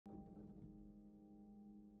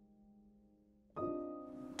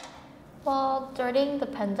Well, during the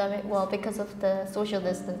pandemic, well, because of the social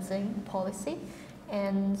distancing policy,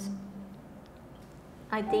 and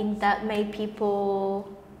I think that made people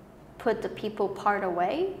put the people part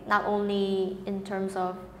away, not only in terms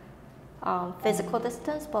of physical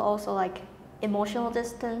distance, but also like emotional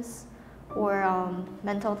distance or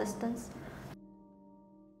mental distance.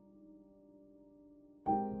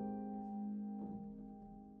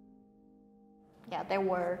 Yeah, there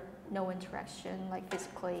were no interaction like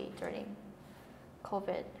physically during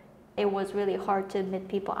COVID. It was really hard to meet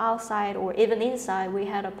people outside or even inside. We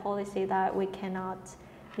had a policy that we cannot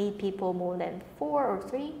meet people more than 4 or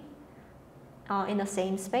 3 in the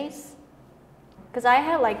same space. Because I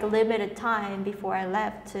had like a limited time before I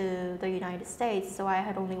left to the United States, so I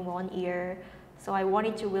had only 1 year. So I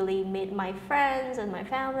wanted to really meet my friends and my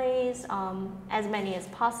families, as many as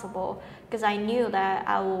possible, because I knew that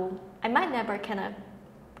I might never kind of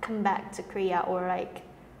come back to Korea, or like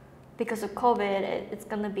because of COVID, it's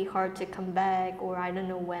gonna be hard to come back, or I don't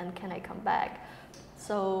know when can I come back.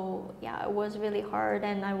 So yeah, it was really hard,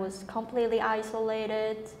 and I was completely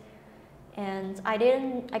isolated, and I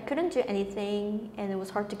couldn't do anything, and it was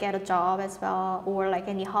hard to get a job as well, or like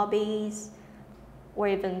any hobbies, or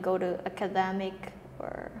even go to academic,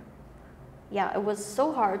 or yeah, it was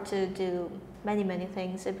so hard to do many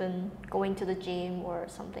things, even going to the gym or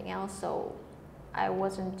something else. So I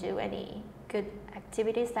wasn't do any good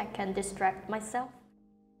activities that can distract myself.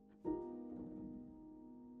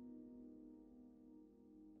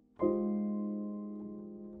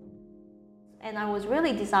 And I was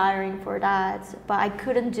really desiring for that, but I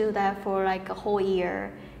couldn't do that for like a whole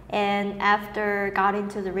year. And after got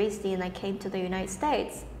into the racing and I came to the United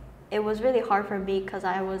States, it was really hard for me because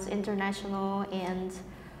I was international, and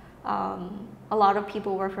a lot of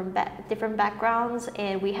people were from different backgrounds,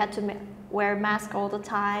 and we had to wear masks all the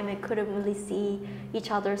time and couldn't really see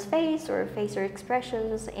each other's face or facial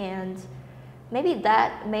expressions, and maybe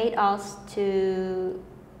that made us too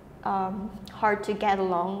hard to get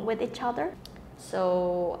along with each other.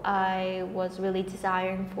 So I was really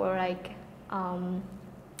desiring for like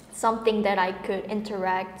something that I could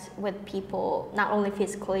interact with people, not only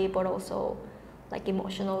physically but also like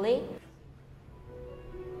emotionally.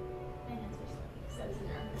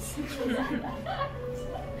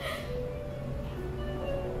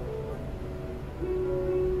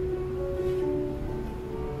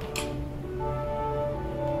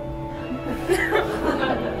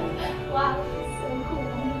 Wow, so cool.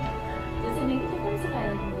 Does it make a difference if I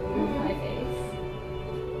like move my face?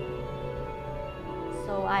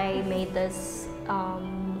 So I made this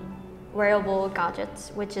wearable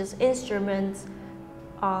gadget, which is instruments.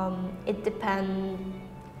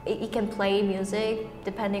 It can play music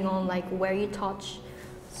depending on like where you touch.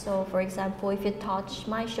 So for example, if you touch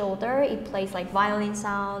my shoulder, it plays like violin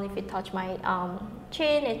sound. If you touch my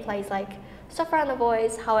chin, it plays like soprano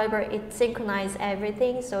voice. However, it synchronizes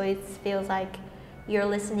everything, so it feels like you're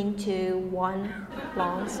listening to one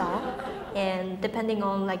long song. And depending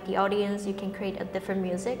on like the audience, you can create a different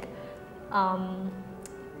music.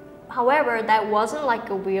 However, that wasn't like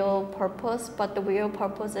a real purpose, but the real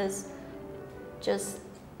purpose is just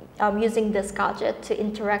using this gadget to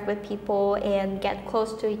interact with people and get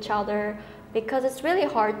close to each other, because it's really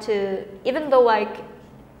hard to, even though like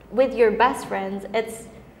with your best friends,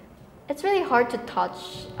 it's really hard to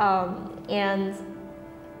touch, and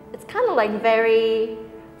it's kind of like very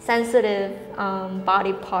sensitive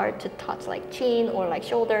body part to touch, like chin or like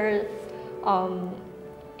shoulders.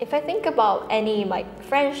 If I think about any like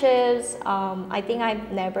friendships, I think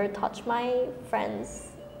I've never touched my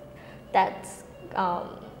friends that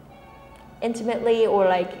intimately, or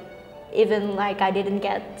like even like I didn't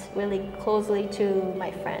get really closely to my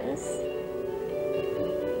friends.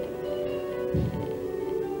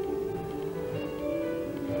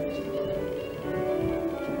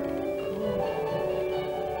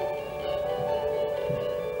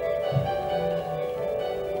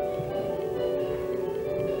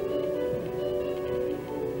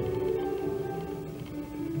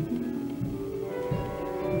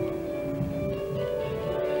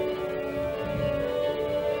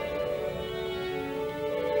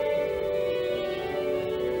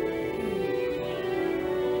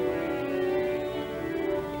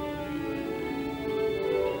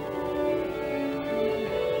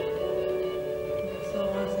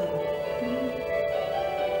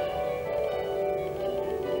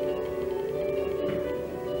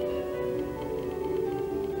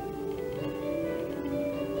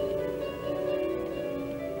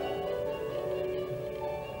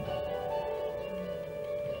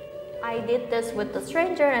 I did this with The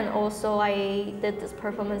Stranger, and also I did this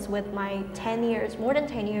performance with my 10 years, more than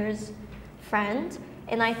 10 years friend,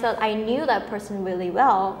 and I thought I knew that person really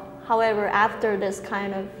well. However, after this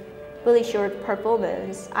kind of really short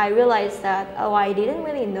performance, I realized that, oh, I didn't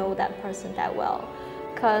really know that person that well.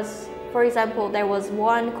 Because, for example, there was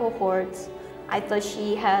one cohort, I thought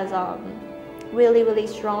she has really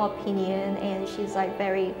strong opinion, and she's like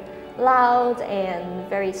very loud and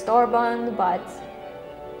very stubborn, but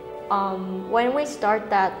when we start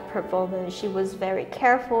that performance, she was very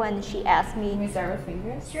careful, and she asked me, Can we start with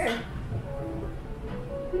fingers? Sure.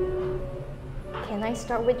 can I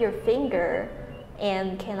start with your finger,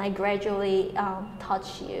 and can I gradually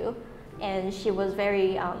touch you? And she was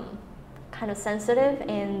very kind of sensitive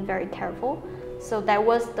and very careful. So that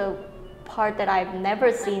was the part that I've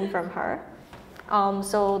never seen from her.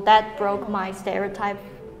 So that broke my stereotype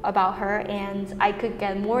about her, and I could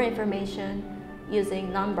get more information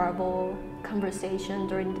using nonverbal conversation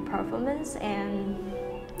during the performance, and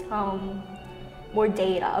more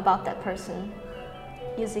data about that person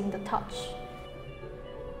using the touch.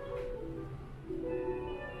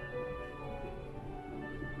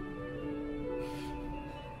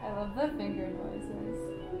 I love the finger noises.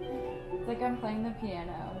 It's like I'm playing the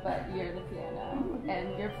piano, but you're the piano,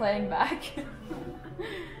 and you're playing back.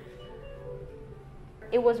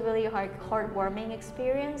 It was really heartwarming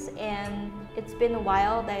experience, and it's been a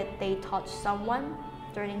while that they touched someone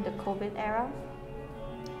during the COVID era.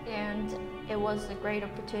 And it was a great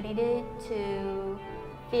opportunity to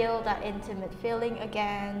feel that intimate feeling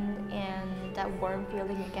again, and that warm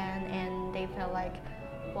feeling again, and they felt like,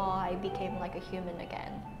 well, I became like a human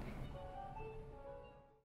again.